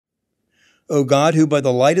O God, who by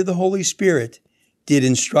the light of the Holy Spirit did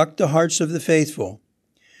instruct the hearts of the faithful,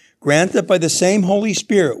 grant that by the same Holy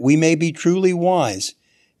Spirit we may be truly wise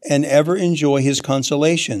and ever enjoy his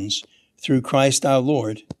consolations through Christ our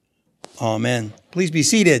Lord. Amen. Please be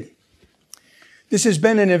seated. This has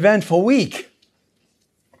been an eventful week.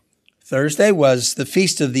 Thursday was the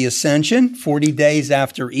Feast of the Ascension, 40 days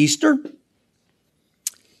after Easter.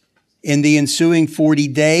 In the ensuing 40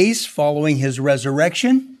 days following his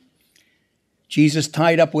resurrection, Jesus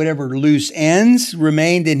tied up whatever loose ends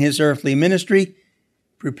remained in his earthly ministry,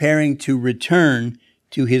 preparing to return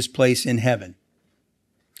to his place in heaven.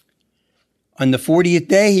 On the 40th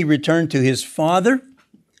day, he returned to his Father,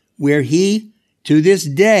 where he, to this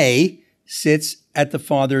day, sits at the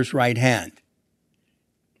Father's right hand,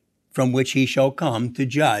 from which he shall come to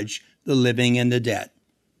judge the living and the dead.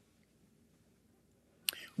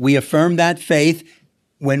 We affirm that faith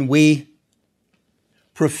when we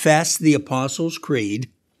profess the Apostles'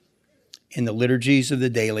 Creed in the liturgies of the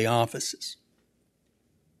daily offices.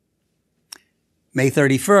 May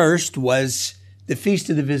 31st was the Feast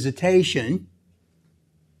of the Visitation,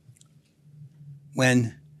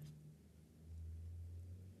 when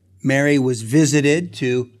Mary was visited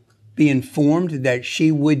to be informed that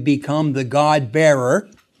she would become the God-bearer.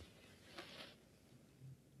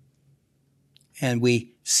 And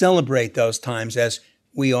we celebrate those times as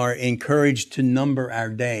we are encouraged to number our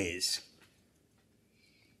days.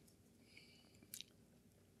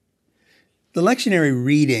 The lectionary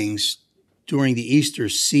readings during the Easter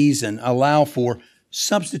season allow for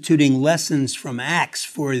substituting lessons from Acts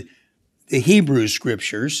for the Hebrew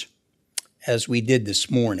Scriptures, as we did this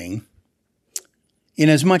morning,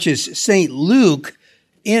 inasmuch as St. Luke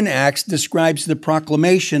in Acts describes the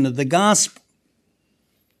proclamation of the gospel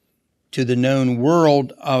to the known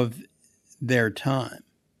world of their time.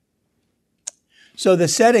 So the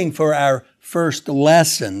setting for our first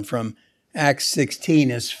lesson from Acts 16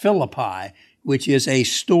 is Philippi, which is a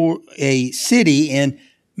city in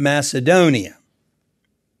Macedonia.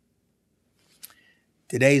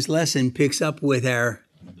 Today's lesson picks up with our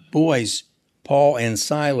boys, Paul and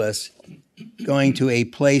Silas, going to a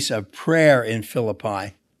place of prayer in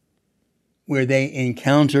Philippi, where they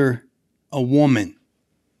encounter a woman.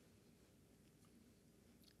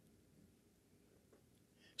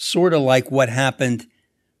 Sort of like what happened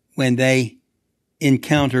when they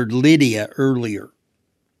encountered Lydia earlier.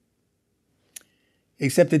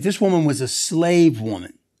 Except that this woman was a slave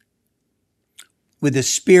woman with a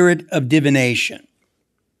spirit of divination,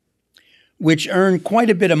 which earned quite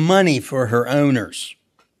a bit of money for her owners.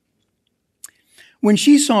 When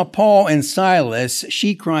she saw Paul and Silas,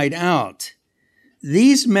 she cried out,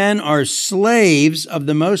 "These men are slaves of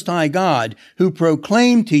the Most High God, who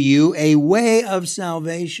proclaim to you a way of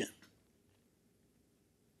salvation."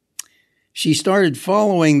 She started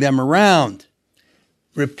following them around,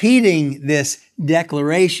 repeating this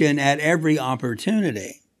declaration at every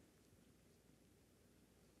opportunity.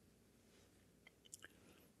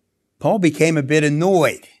 Paul became a bit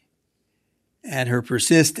annoyed at her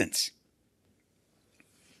persistence.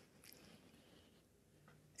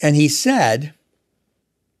 And he said,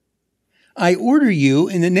 "I order you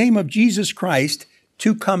in the name of Jesus Christ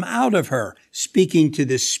to come out of her," speaking to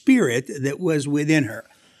the spirit that was within her.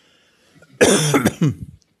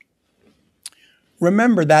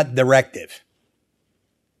 Remember that directive.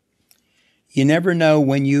 You never know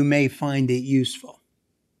when you may find it useful.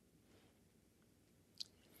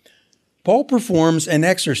 Paul performs an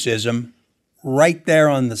exorcism right there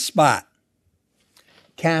on the spot,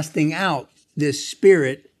 casting out this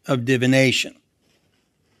spirit of divination.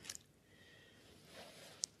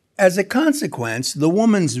 As a consequence, the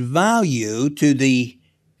woman's value to the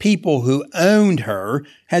people who owned her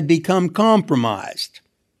had become compromised.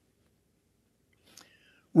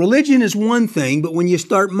 Religion is one thing, but when you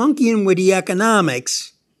start monkeying with the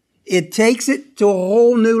economics, it takes it to a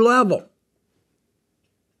whole new level.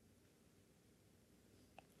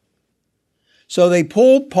 So they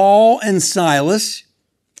pulled Paul and Silas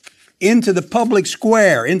into the public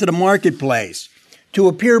square, into the marketplace, to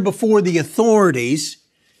appear before the authorities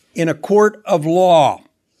in a court of law.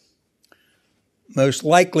 Most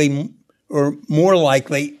likely, or more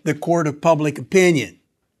likely, the court of public opinion.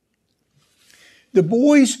 The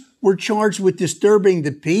boys were charged with disturbing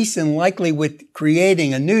the peace and likely with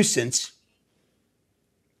creating a nuisance.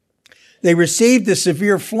 They received a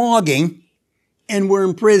severe flogging and were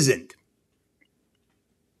imprisoned.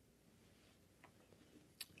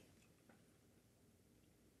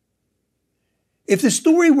 If the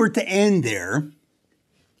story were to end there,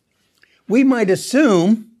 we might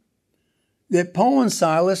assume that Paul and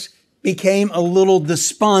Silas became a little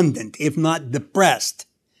despondent, if not depressed,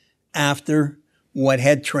 after what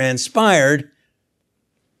had transpired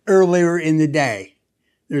earlier in the day.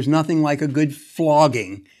 There's nothing like a good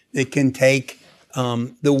flogging that can take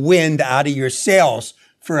the wind out of your sails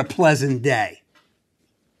for a pleasant day.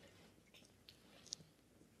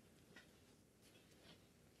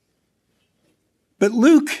 But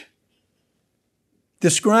Luke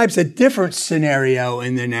describes a different scenario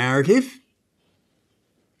in the narrative.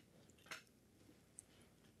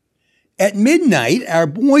 At midnight, our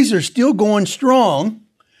boys are still going strong,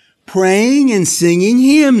 praying and singing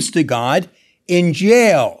hymns to God in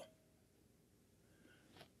jail.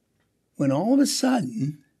 When all of a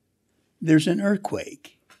sudden, there's an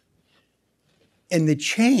earthquake, and the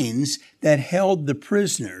chains that held the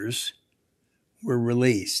prisoners were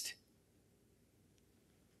released.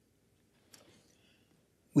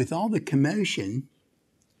 With all the commotion,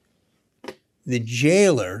 the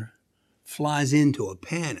jailer flies into a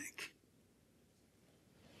panic.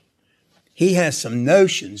 He has some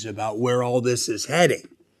notions about where all this is heading.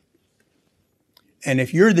 And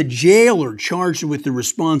if you're the jailer charged with the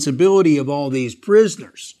responsibility of all these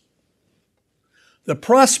prisoners, the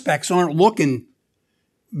prospects aren't looking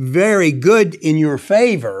very good in your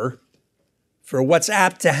favor for what's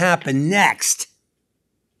apt to happen next.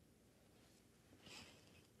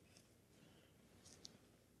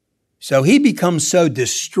 So he becomes so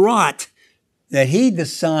distraught that he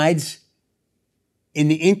decides in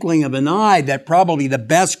the inkling of an eye that probably the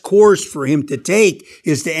best course for him to take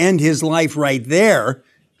is to end his life right there,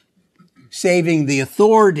 saving the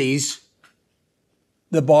authorities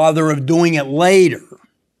the bother of doing it later.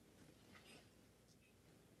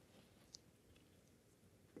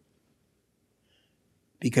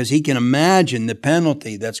 Because he can imagine the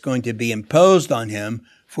penalty that's going to be imposed on him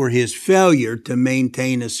for his failure to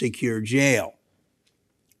maintain a secure jail.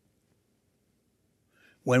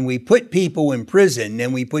 When we put people in prison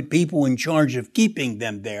and we put people in charge of keeping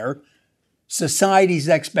them there, society's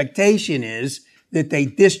expectation is that they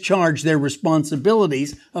discharge their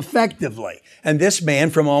responsibilities effectively. And this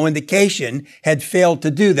man, from all indication, had failed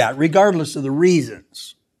to do that, regardless of the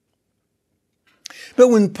reasons. But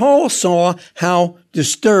when Paul saw how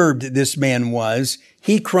disturbed this man was,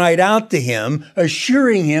 he cried out to him,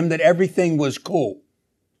 assuring him that everything was cool.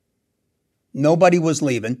 Nobody was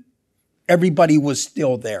leaving. Everybody was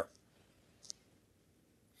still there.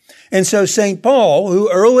 And so St. Paul, who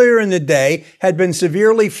earlier in the day had been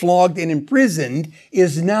severely flogged and imprisoned,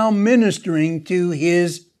 is now ministering to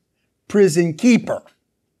his prison keeper.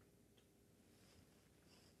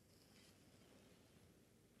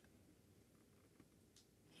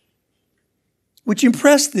 Which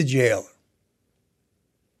impressed the jailer.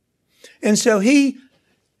 And so he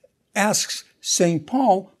asks St.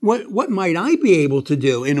 Paul, what might I be able to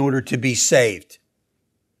do in order to be saved?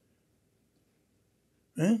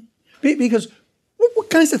 Because what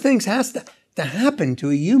kinds of things has to happen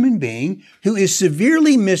to a human being who is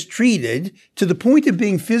severely mistreated to the point of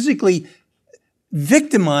being physically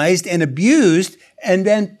victimized and abused and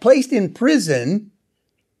then placed in prison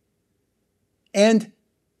and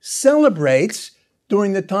celebrates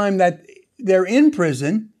during the time that they're in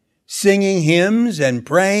prison, singing hymns and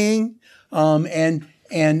praying, and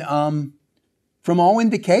from all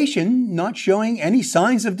indication, not showing any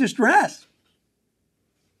signs of distress.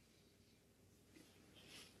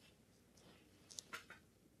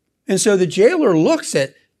 And so the jailer looks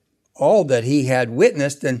at all that he had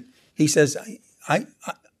witnessed and he says, I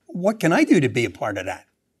what can I do to be a part of that?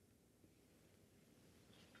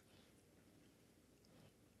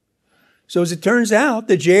 So as it turns out,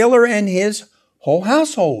 the jailer and his whole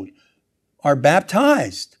household are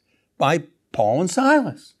baptized by Paul and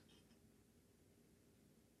Silas.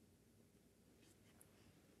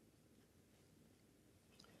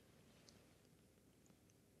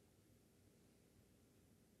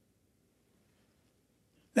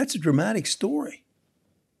 That's a dramatic story.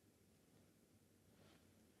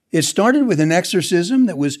 It started with an exorcism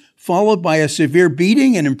that was followed by a severe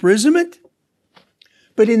beating and imprisonment.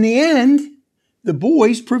 But in the end, the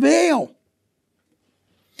boys prevail.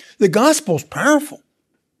 The gospel's powerful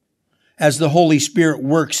as the Holy Spirit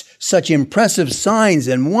works such impressive signs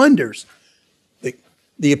and wonders.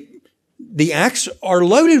 The Acts are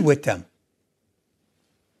loaded with them.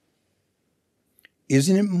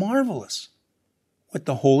 Isn't it marvelous what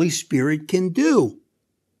the Holy Spirit can do?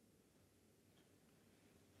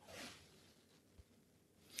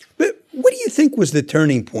 But what do you think was the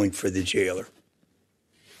turning point for the jailer?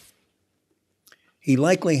 He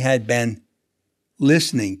likely had been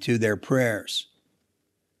listening to their prayers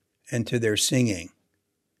and to their singing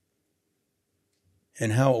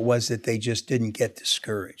and how it was that they just didn't get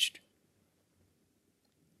discouraged.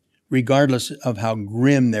 Regardless of how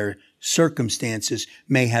grim their circumstances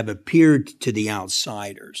may have appeared to the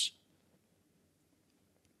outsiders.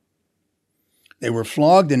 They were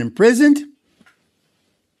flogged and imprisoned,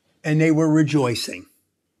 and they were rejoicing.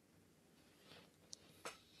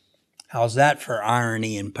 How's that for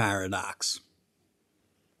irony and paradox?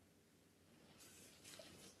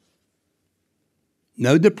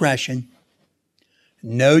 No depression,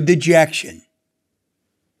 no dejection.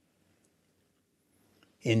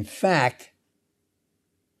 In fact,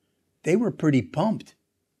 they were pretty pumped.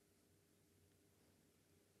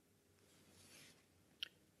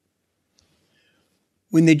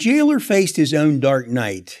 When the jailer faced his own dark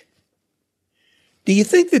night, do you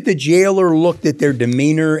think that the jailer looked at their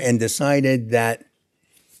demeanor and decided that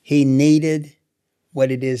he needed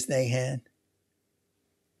what it is they had?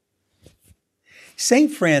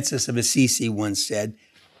 St. Francis of Assisi once said,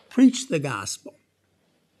 "Preach the gospel.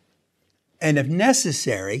 And if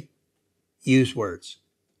necessary, use words."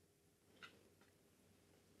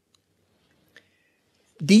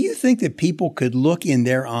 Do you think that people could look in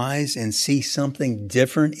their eyes and see something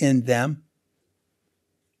different in them,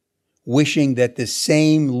 wishing that the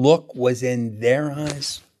same look was in their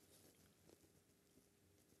eyes?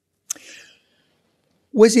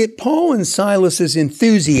 Was it Paul and Silas's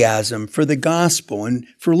enthusiasm for the gospel and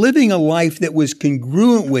for living a life that was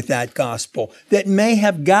congruent with that gospel that may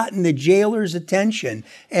have gotten the jailer's attention?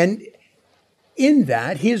 And in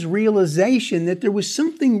that, his realization that there was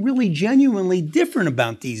something really genuinely different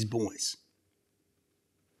about these boys.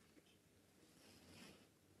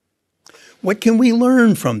 What can we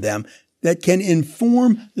learn from them that can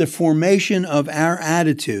inform the formation of our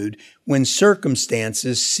attitude when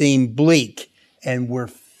circumstances seem bleak and we're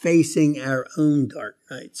facing our own dark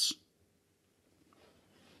nights?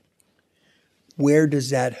 Where does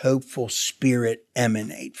that hopeful spirit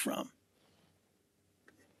emanate from?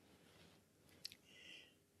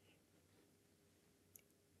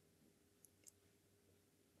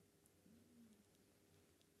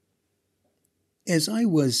 As I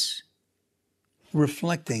was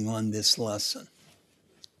reflecting on this lesson,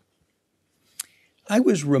 I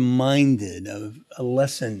was reminded of a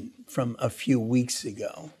lesson from a few weeks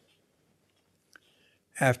ago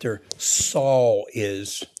after Saul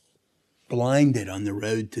is blinded on the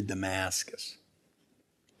road to Damascus.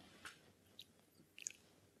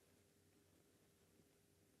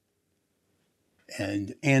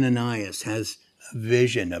 And Ananias has a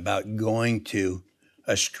vision about going to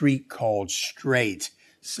a street called Straight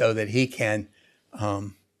so that he can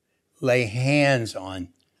lay hands on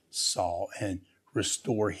Saul and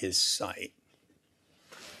restore his sight.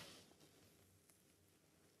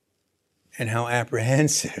 And how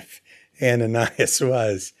apprehensive Ananias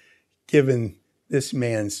was, given this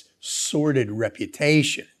man's sordid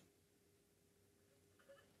reputation.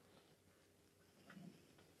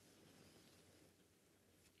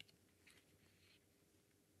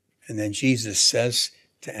 And then Jesus says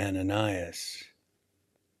to Ananias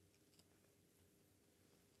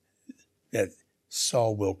that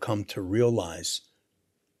Saul will come to realize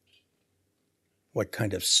what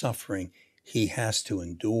kind of suffering he has to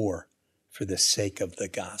endure for the sake of the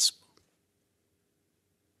gospel.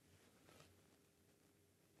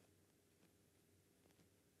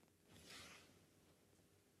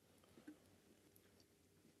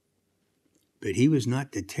 But he was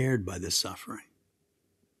not deterred by the suffering.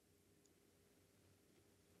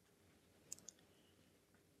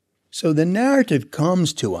 So the narrative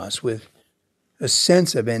comes to us with a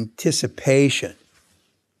sense of anticipation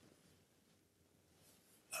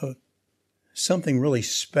of something really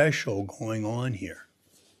special going on here.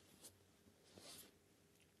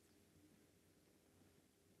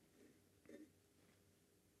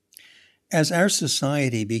 As our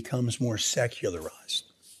society becomes more secularized,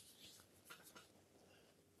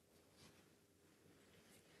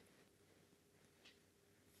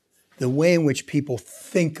 the way in which people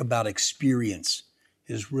think about experience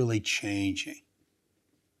is really changing.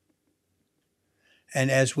 And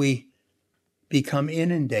as we become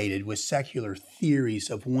inundated with secular theories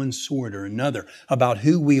of one sort or another about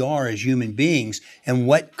who we are as human beings and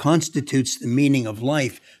what constitutes the meaning of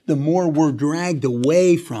life, the more we're dragged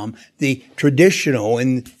away from the traditional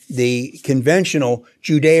and the conventional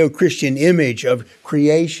Judeo-Christian image of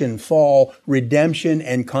creation, fall, redemption,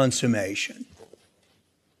 and consummation.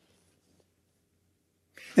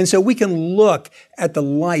 And so we can look at the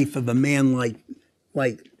life of a man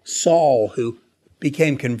like Saul, who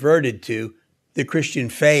became converted to the Christian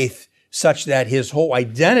faith such that his whole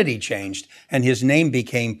identity changed and his name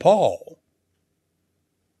became Paul.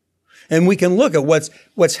 And we can look at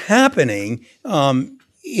what's happening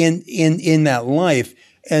in that life,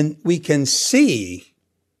 and we can see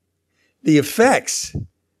the effects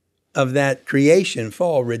of that creation,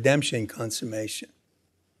 fall, redemption, consummation,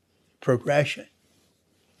 progression.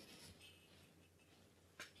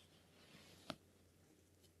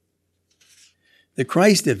 The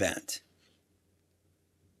Christ event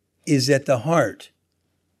is at the heart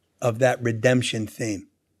of that redemption theme.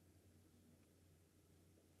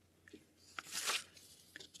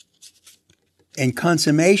 And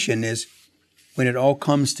consummation is when it all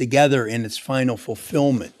comes together in its final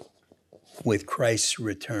fulfillment with Christ's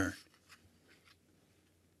return.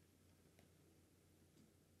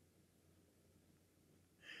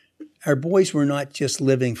 Our boys were not just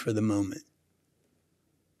living for the moment.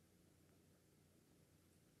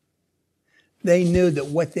 They knew that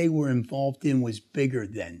what they were involved in was bigger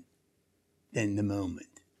than the moment.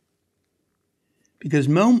 Because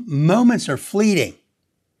moments are fleeting.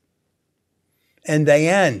 And they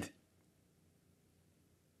end.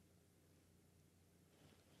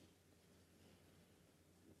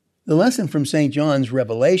 The lesson from St. John's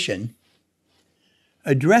Revelation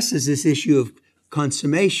addresses this issue of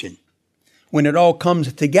consummation, when it all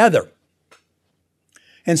comes together.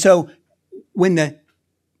 And so when the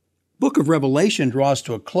book of Revelation draws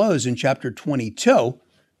to a close in chapter 22,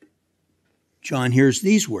 John hears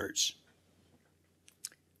these words.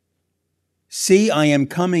 See, I am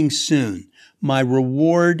coming soon. My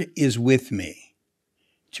reward is with me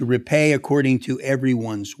to repay according to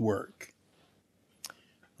everyone's work.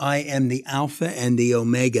 I am the Alpha and the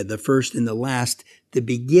Omega, the first and the last, the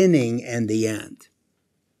beginning and the end.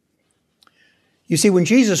 You see, when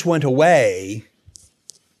Jesus went away,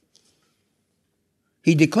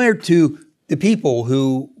 he declared to the people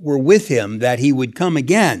who were with him that he would come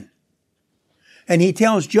again. And he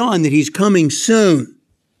tells John that he's coming soon.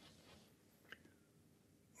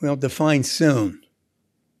 Well, define soon.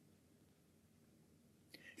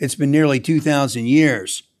 It's been nearly 2,000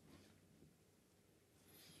 years.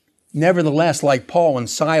 Nevertheless, like Paul and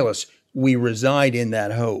Silas, we reside in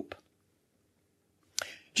that hope.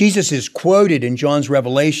 Jesus is quoted in John's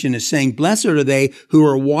Revelation as saying, "Blessed are they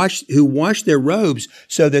who wash their robes,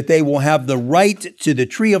 so that they will have the right to the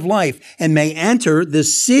tree of life and may enter the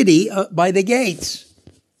city by the gates."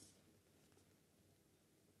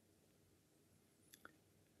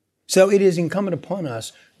 So it is incumbent upon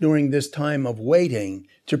us during this time of waiting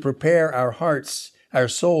to prepare our hearts, our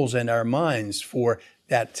souls, and our minds for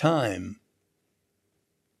that time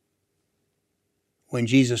when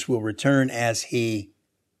Jesus will return as he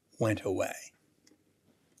went away.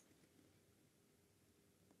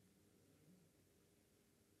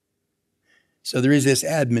 So there is this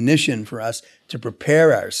admonition for us to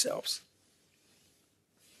prepare ourselves.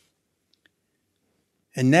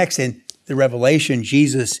 And next, in the Revelation,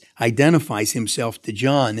 Jesus identifies himself to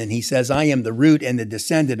John, and he says, I am the root and the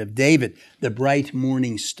descendant of David, the bright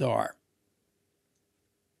morning star.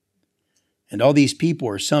 And all these people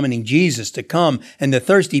are summoning Jesus to come, and the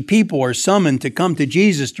thirsty people are summoned to come to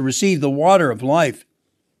Jesus to receive the water of life.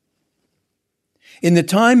 In the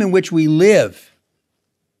time in which we live,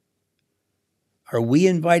 are we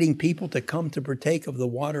inviting people to come to partake of the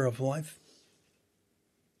water of life?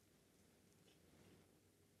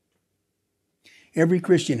 Every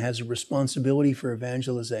Christian has a responsibility for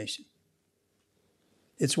evangelization.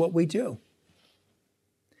 It's what we do.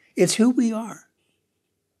 It's who we are.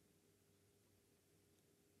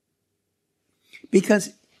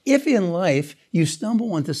 Because if in life you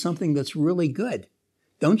stumble onto something that's really good,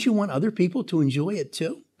 don't you want other people to enjoy it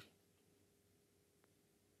too?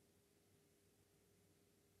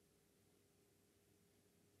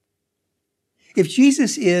 If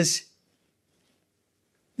Jesus is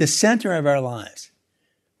the center of our lives,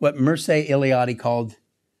 what Mircea Eliade called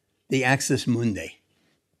the axis mundi,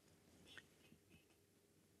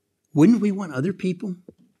 wouldn't we want other people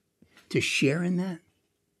to share in that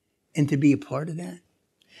and to be a part of that?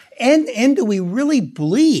 And do we really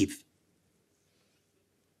believe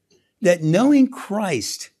that knowing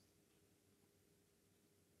Christ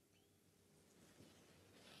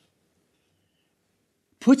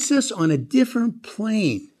puts us on a different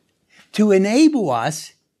plane to enable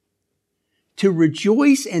us to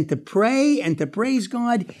rejoice and to pray and to praise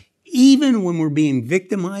God even when we're being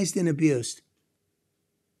victimized and abused?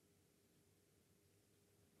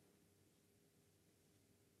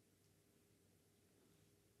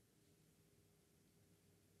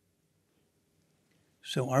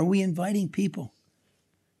 So are we inviting people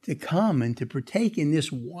to come and to partake in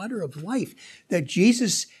this water of life that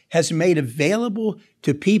Jesus has made available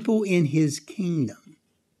to people in his kingdom?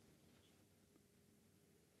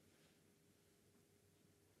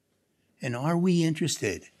 And are we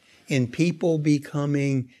interested in people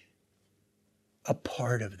becoming a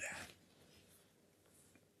part of that?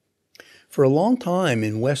 For a long time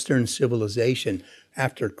in Western civilization,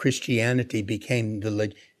 after Christianity became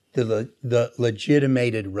the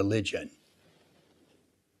legitimated religion,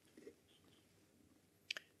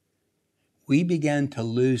 we began to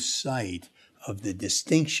lose sight of the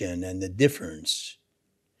distinction and the difference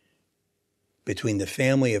between the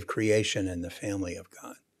family of creation and the family of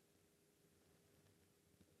God.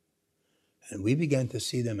 And we began to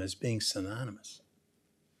see them as being synonymous.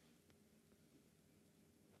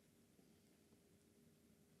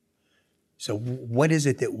 So what is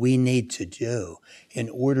it that we need to do in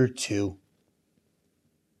order to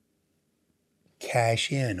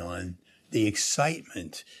cash in on the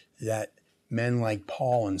excitement that men like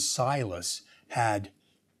Paul and Silas had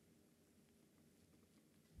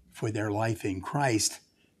for their life in Christ,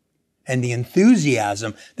 and the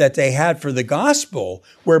enthusiasm that they had for the gospel,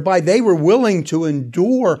 whereby they were willing to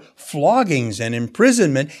endure floggings and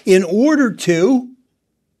imprisonment in order to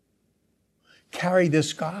carry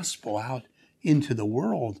this gospel out into the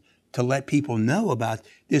world, to let people know about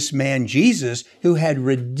this man Jesus who had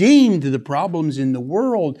redeemed the problems in the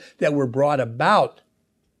world that were brought about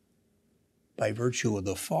by virtue of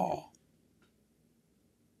the fall.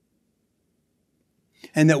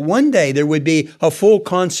 And that one day there would be a full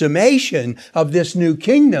consummation of this new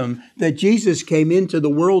kingdom that Jesus came into the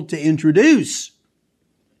world to introduce.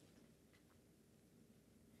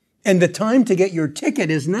 And the time to get your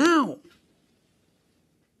ticket is now.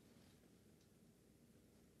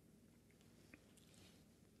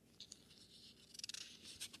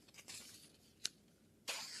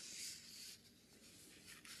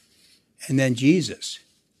 And then Jesus,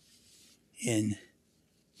 in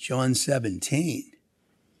John 17,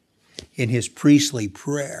 in his priestly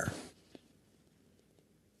prayer,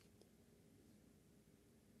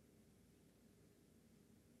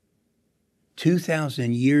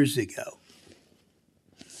 "2,000 years ago,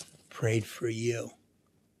 prayed for you."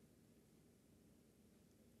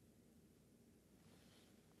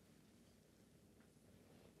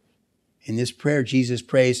 In this prayer, Jesus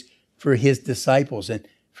prays for his disciples and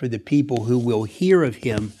for the people who will hear of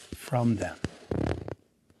him from them,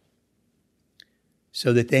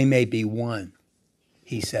 so that they may be one,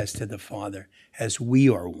 he says to the Father, as we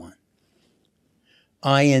are one.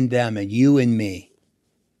 I and them and you and me,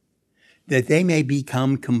 that they may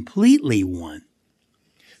become completely one,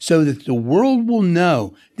 so that the world will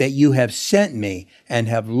know that you have sent me and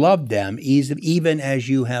have loved them even as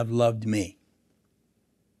you have loved me.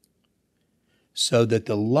 So that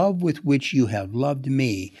the love with which you have loved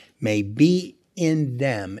me may be in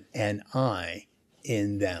them and I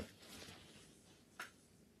in them.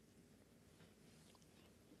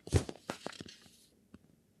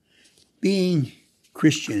 Being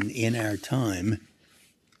Christian in our time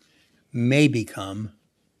may become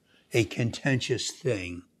a contentious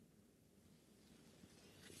thing.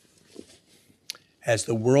 As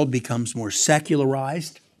the world becomes more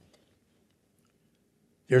secularized,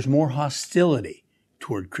 there's more hostility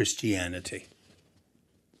toward Christianity.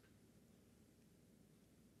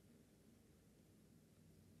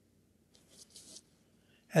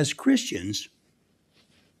 As Christians,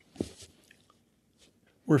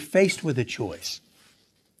 we're faced with a choice.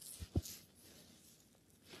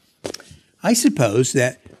 I suppose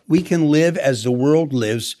that we can live as the world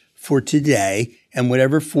lives for today and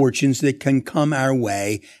whatever fortunes that can come our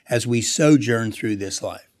way as we sojourn through this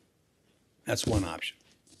life. That's one option.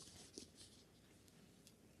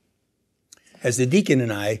 As the deacon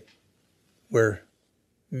and I were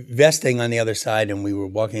vesting on the other side and we were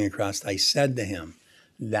walking across, I said to him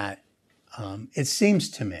that it seems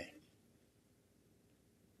to me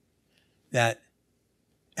that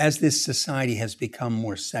as this society has become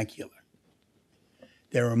more secular,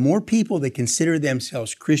 there are more people that consider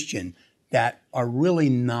themselves Christian that are really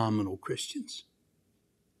nominal Christians.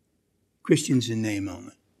 Christians in name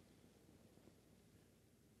only.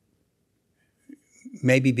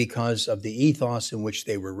 Maybe because of the ethos in which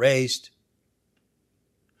they were raised,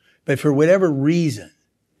 but for whatever reason,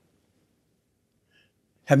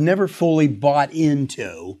 have never fully bought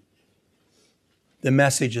into the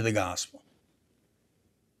message of the gospel.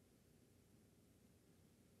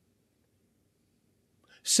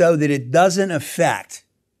 So that it doesn't affect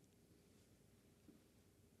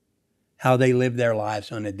how they live their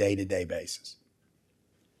lives on a day-to-day basis.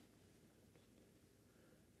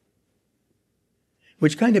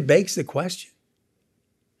 Which kind of begs the question.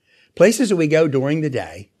 Places that we go during the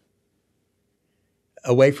day,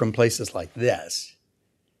 away from places like this,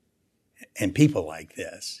 and people like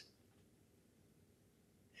this,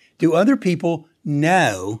 Do other people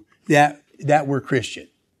know that we're Christian?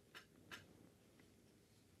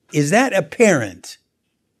 Is that apparent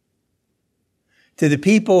to the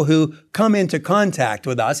people who come into contact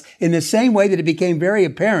with us in the same way that it became very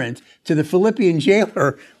apparent to the Philippian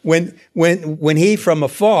jailer when he from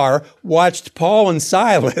afar watched Paul and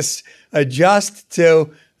Silas adjust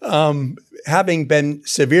to having been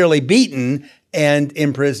severely beaten and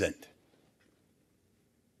imprisoned?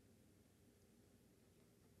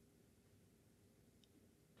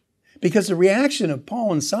 Because the reaction of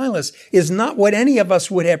Paul and Silas is not what any of us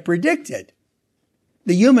would have predicted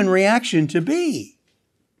the human reaction to be.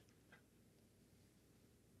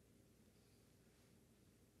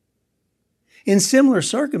 In similar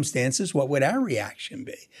circumstances, what would our reaction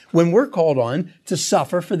be when we're called on to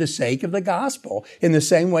suffer for the sake of the gospel in the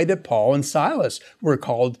same way that Paul and Silas were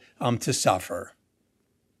called to suffer?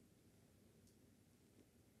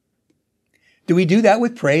 Do we do that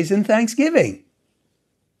with praise and thanksgiving?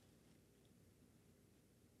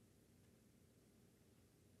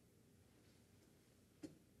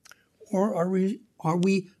 Or are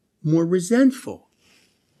we more resentful?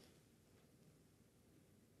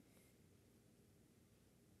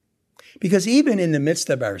 Because even in the midst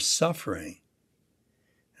of our suffering,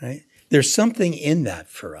 right, there's something in that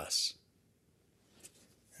for us.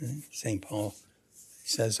 St. Paul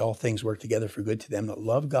says all things work together for good to them that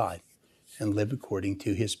love God and live according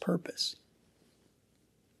to his purpose.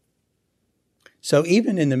 So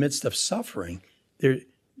even in the midst of suffering,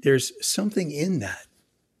 there's something in that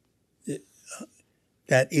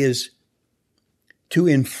that is to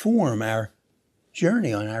inform our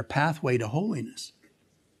journey on our pathway to holiness.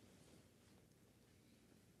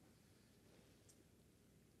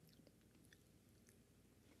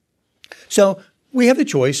 So we have the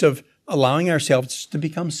choice of allowing ourselves to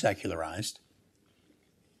become secularized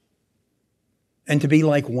and to be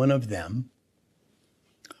like one of them,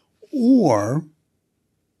 or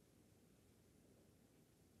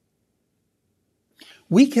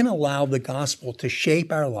we can allow the gospel to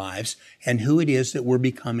shape our lives and who it is that we're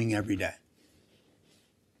becoming every day.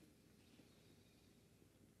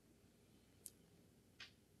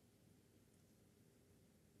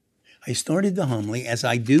 I started the homily, as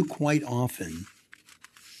I do quite often,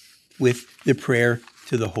 with the prayer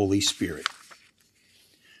to the Holy Spirit.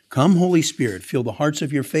 Come, Holy Spirit, fill the hearts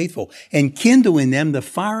of your faithful and kindle in them the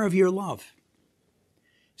fire of your love.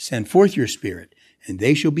 Send forth your Spirit, and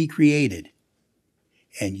they shall be created,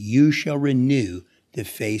 and you shall renew the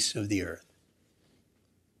face of the earth.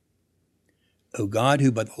 O God,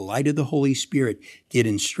 who by the light of the Holy Spirit did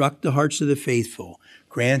instruct the hearts of the faithful,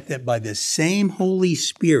 grant that by the same Holy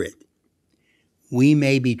Spirit we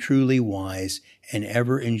may be truly wise and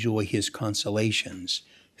ever enjoy his consolations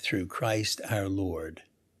through Christ our Lord.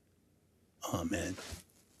 Amen.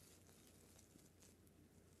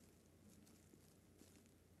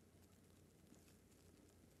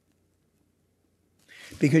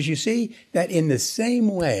 Because you see that in the same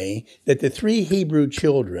way that the 3 Hebrew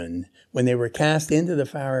children, when they were cast into the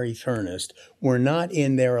fiery furnace, were not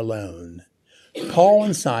in there alone, Paul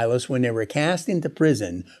and Silas, when they were cast into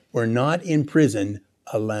prison, were not in prison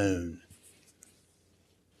alone.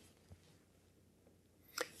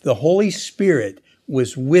 The Holy Spirit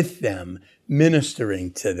was with them,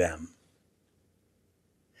 ministering to them,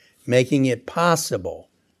 making it possible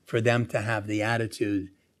for them to have the attitude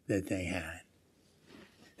that they had.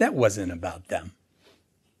 That wasn't about them.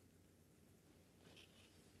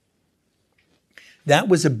 That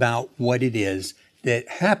was about what it is that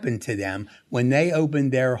happened to them when they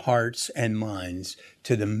opened their hearts and minds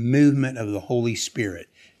to the movement of the Holy Spirit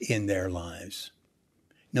in their lives.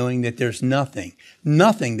 Knowing that there's nothing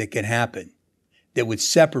that could happen that would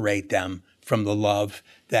separate them from the love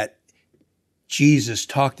that Jesus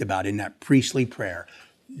talked about in that priestly prayer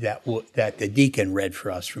that the deacon read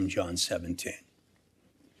for us from John 17.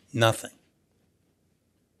 Nothing.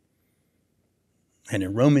 And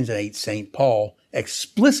in Romans 8, St. Paul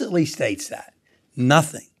explicitly states that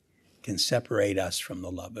nothing can separate us from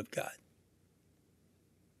the love of God.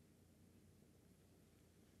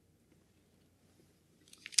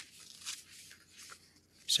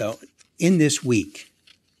 So, in this week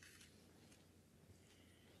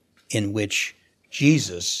in which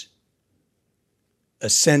Jesus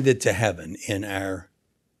ascended to heaven in our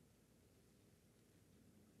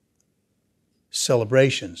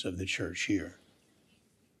celebrations of the church here,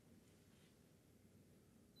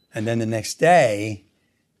 and then the next day,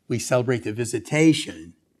 we celebrate the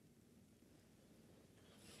visitation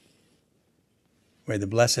where the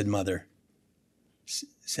Blessed Mother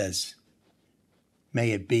says,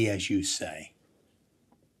 "May it be as you say."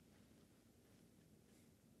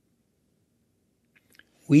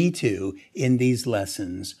 we too, in these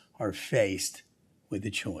lessons, are faced with a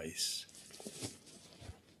choice.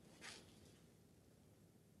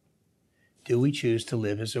 Do we choose to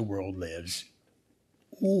live as the world lives,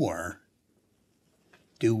 or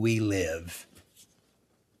do we live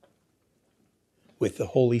with the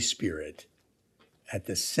Holy Spirit at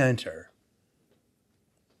the center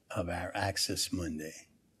of our Axis Mundi?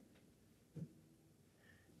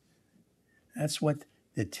 That's what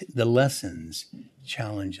the lessons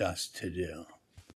challenge us to do.